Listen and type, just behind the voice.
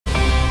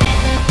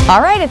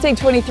All right, it's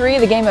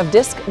 8:23. The game of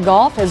disc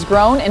golf has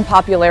grown in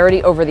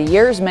popularity over the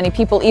years. Many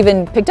people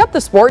even picked up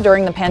the sport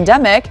during the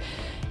pandemic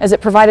as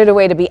it provided a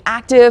way to be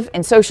active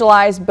and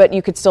socialize, but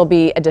you could still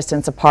be a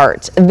distance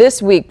apart.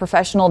 This week,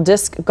 professional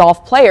disc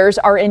golf players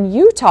are in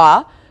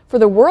Utah for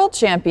the World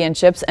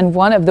Championships, and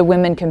one of the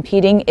women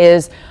competing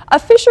is a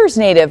Fishers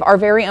native, our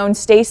very own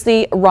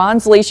Stacy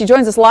Ronsley. She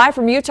joins us live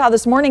from Utah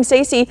this morning.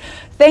 Stacy,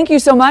 thank you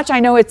so much. I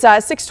know it's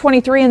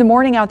 6:23 in the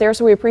morning out there,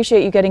 so we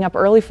appreciate you getting up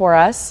early for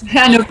us.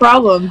 Yeah, no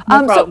problem.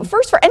 No problem. So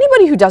first, for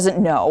anybody who doesn't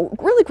know,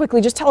 really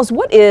quickly, just tell us,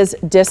 what is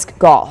disc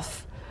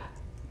golf?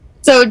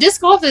 So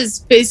disc golf is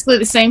basically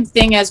the same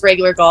thing as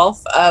regular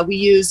golf. We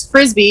use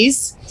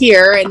Frisbees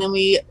here, and then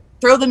we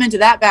throw them into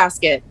that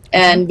basket.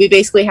 And we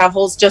basically have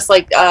holes just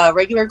like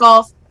regular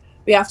golf.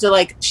 We have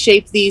to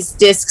shape these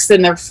discs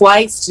in their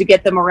flights to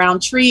get them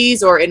around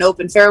trees or in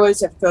open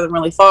fairways. You have to throw them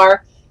really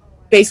far.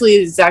 Basically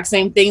the exact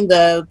same thing.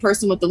 The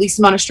person with the least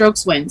amount of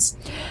strokes wins.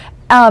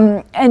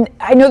 And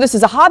I know this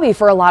is a hobby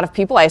for a lot of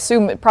people. I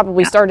assume it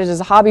probably started as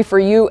a hobby for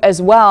you as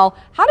well.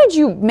 How did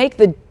you make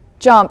the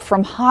jump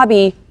from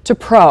hobby to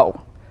pro?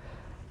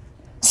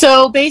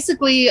 So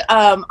basically,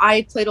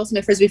 I played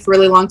Ultimate Frisbee for a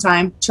really long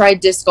time,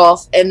 tried disc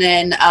golf, and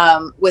then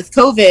with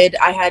COVID,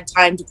 I had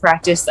time to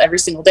practice every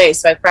single day.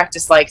 So I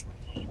practiced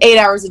 8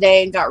 hours a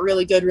day and got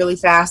really good really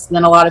fast. And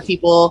then a lot of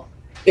people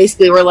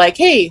basically were like,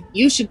 hey,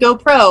 you should go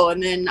pro.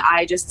 And then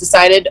I just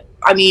decided,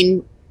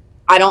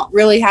 I don't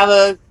really have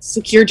a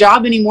secure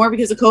job anymore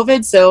because of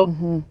COVID,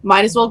 so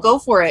might as well go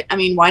for it.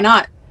 Why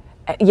not?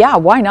 Yeah,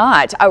 why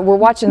not? We're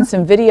watching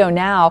some video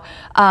now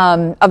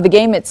of the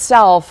game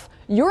itself.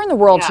 You're in the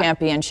World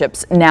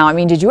Championships now.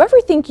 Did you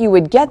ever think you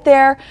would get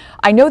there?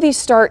 I know these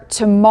start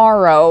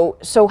tomorrow.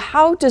 So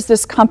how does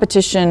this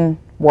competition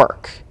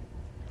work?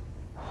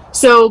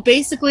 So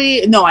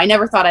basically, no, I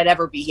never thought I'd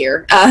ever be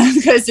here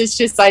because it's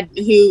just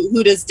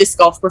who does disc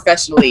golf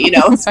professionally?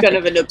 It's kind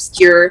of an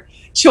obscure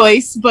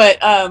choice. But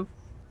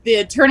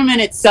the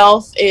tournament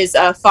itself is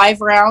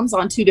 5 rounds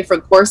on 2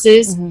 different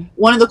courses.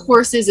 One of the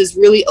courses is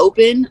really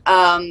open,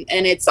 and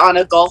it's on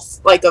a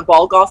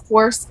ball golf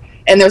course.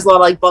 And there's a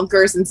lot of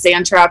bunkers and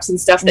sand traps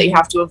and stuff that you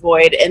have to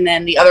avoid. And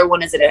then the other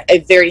one is at a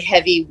very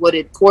heavy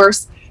wooded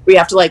course where you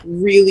have to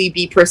really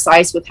be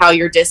precise with how where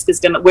your disc is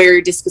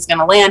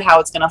gonna land, how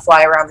it's gonna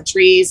fly around the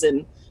trees,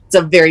 and it's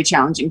a very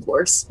challenging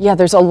course. Yeah,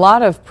 there's a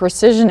lot of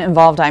precision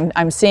involved.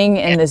 I'm seeing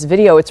in this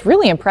video. It's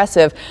really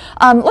impressive.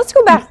 Let's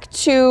go back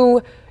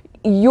to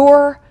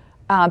your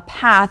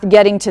path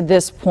getting to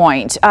this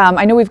point.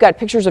 I know we've got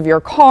pictures of your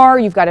car,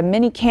 you've got a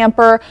mini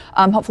camper.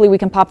 Hopefully we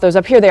can pop those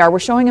up. Here they are, we're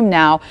showing them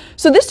now.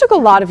 So this took a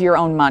lot of your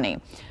own money.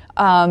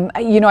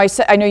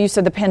 I know you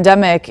said the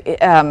pandemic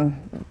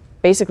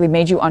basically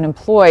made you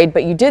unemployed,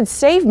 but you did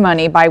save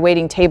money by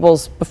waiting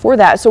tables before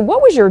that. So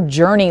what was your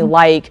journey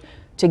like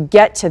to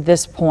get to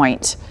this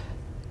point?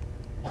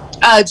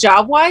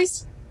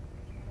 Job-wise?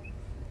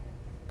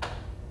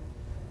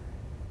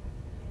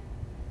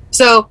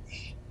 So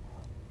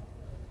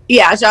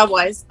yeah,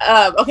 job-wise.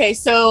 Okay,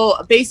 so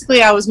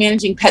basically I was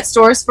managing pet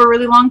stores for a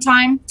really long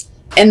time,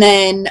 and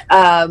then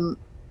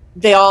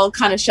they all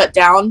kind of shut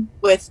down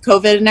with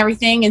COVID and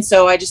everything, and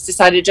so I just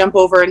decided to jump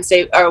over and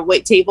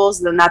wait tables,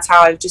 and then that's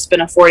how I've just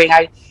been affording.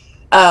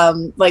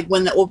 When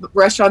the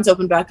restaurants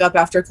opened back up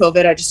after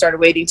COVID, I just started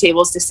waiting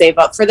tables to save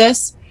up for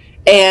this,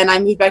 and I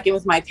moved back in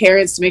with my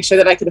parents to make sure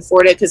that I could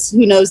afford it, because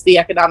who knows the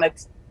economic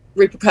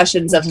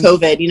repercussions of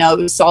COVID.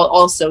 It was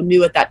all so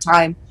new at that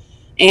time,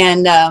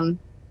 and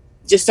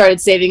just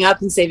started saving up,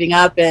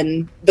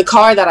 and the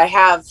car that I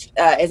have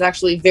is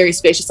actually very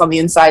spacious on the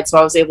inside, so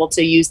I was able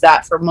to use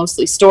that for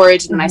mostly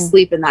storage, and then I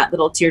sleep in that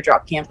little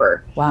teardrop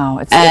camper. Wow,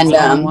 it's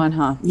one,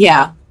 huh?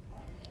 Yeah.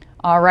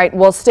 All right,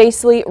 well,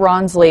 Stacy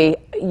Ronsley,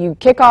 you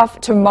kick off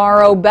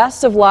tomorrow.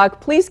 Best of luck.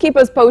 Please keep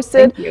us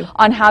posted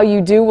on how you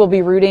do. We'll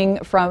be rooting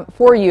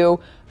for you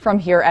from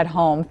here at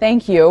home.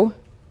 Thank you.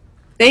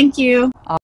 Thank you.